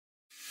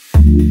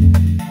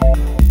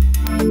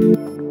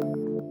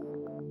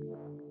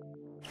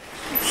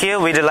Here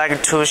we'd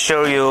like to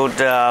show you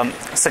the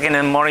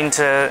second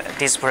monitor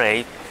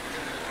display.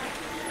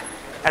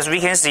 As we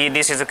can see,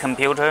 this is a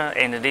computer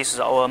and this is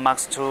our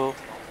Max 2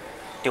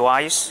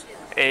 device.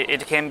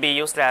 It can be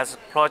used as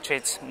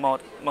portrait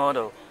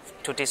model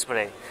to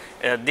display.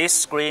 This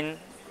screen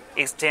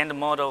extend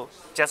model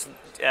just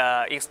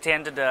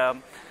extend the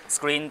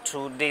screen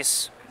to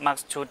this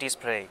Max 2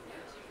 display,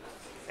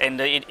 and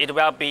it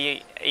will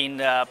be in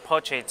the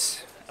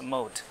portrait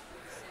mode.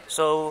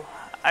 So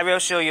I will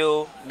show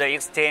you the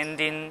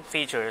extending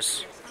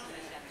features.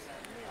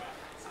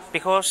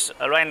 Because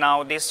right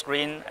now this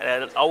screen,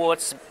 our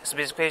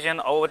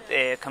specification, our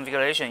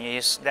configuration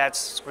is that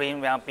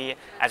screen will be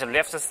at the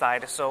left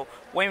side. So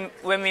when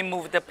we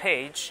move the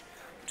page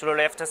to the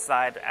left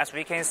side, as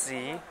we can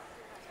see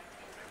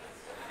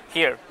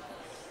here,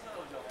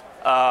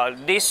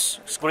 this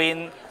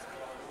screen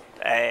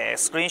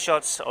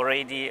screenshots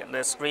already,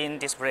 the screen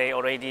display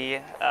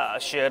already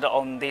shared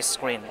on this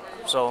screen.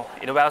 So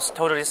it will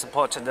totally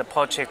support the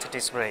portrait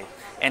display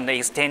and the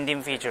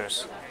extending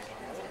features.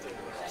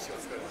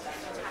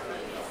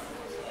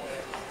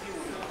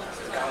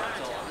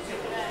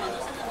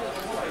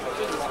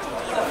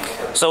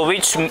 So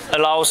which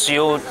allows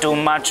you to do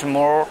much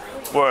more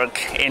work,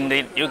 and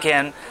you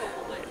can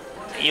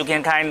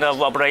kind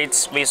of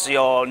operate with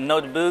your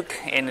notebook,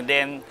 and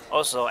then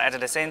also at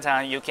the same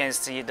time you can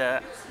see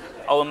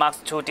our Max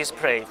 2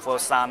 display for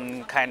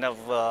some kind of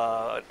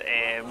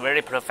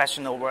very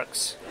professional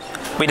works.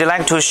 We'd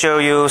like to show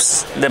you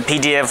the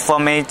PDF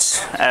format,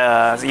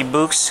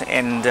 ebooks,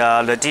 and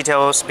the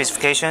detailed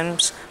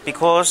specifications,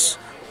 because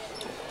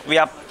we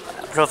are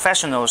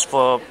professionals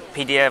for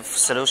PDF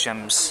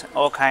solutions,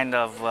 all kind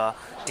of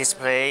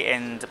display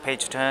and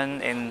page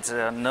turn and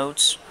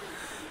notes.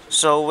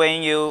 So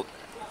when you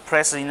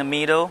press in the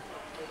middle,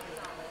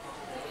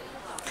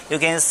 you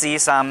can see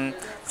some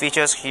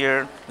features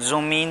here: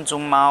 zoom in,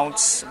 zoom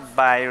out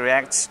by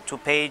react to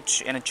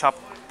page and chop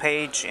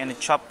page and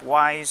chop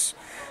wise.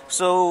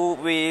 So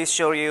we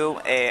show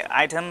you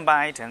item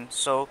by item.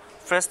 So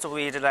first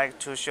we'd like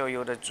to show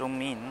you the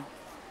zoom in.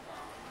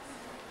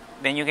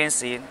 Then you can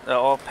see the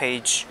whole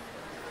page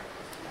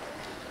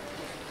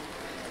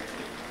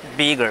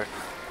bigger,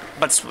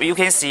 but you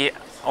can see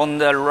on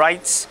the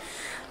right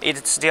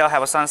it still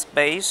have some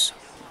space,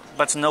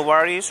 but no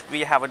worries,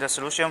 we have the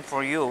solution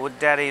for you,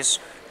 that is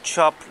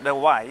chop the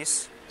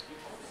wise.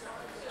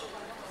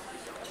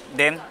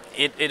 Then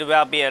it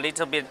will be a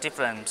little bit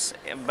different,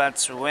 but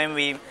when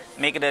we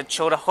make the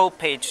show the whole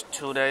page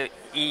to the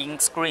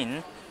e-ink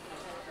screen,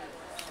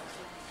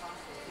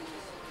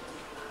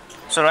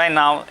 so right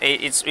now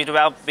it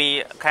will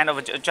be kind of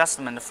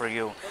adjustment for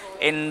you,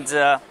 and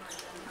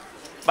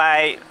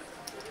by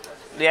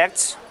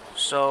react.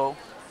 So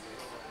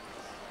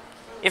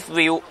if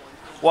we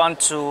want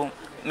to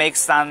make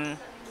some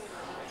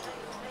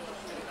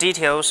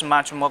details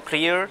much more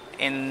clear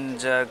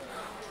and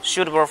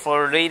suitable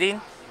for reading,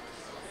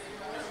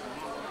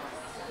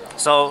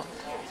 so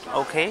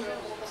okay,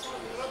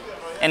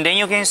 and then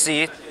you can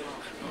see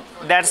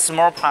that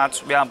small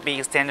part will be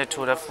extended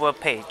to the full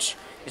page.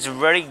 It's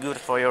very good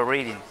for your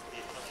reading.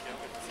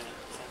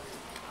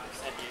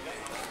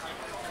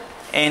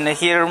 And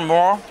here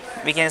more,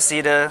 we can see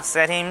the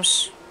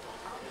settings,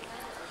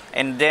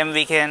 and then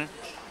we can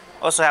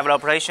also have an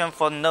operation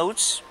for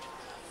notes,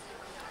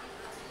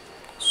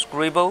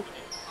 scribble,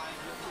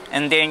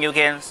 and then you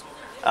can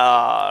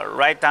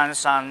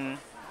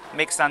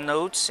make some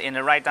notes and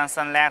write down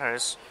some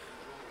letters.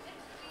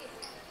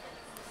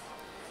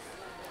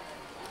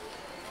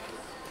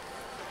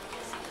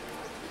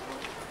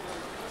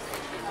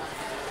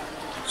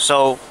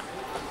 So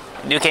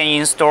you can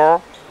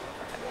install,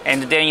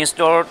 and then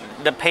install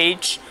the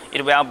page.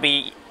 It will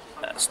be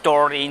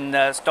stored in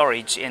the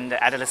storage and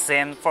at the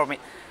same format,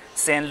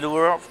 same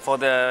lure for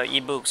the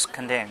ebooks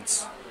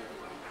contents.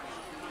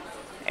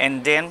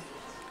 And then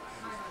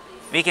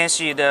we can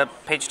see the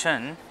page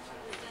turn.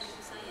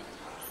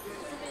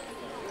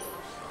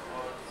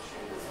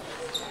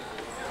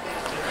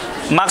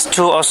 Max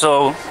 2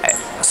 also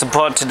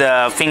support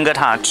the finger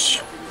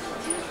touch.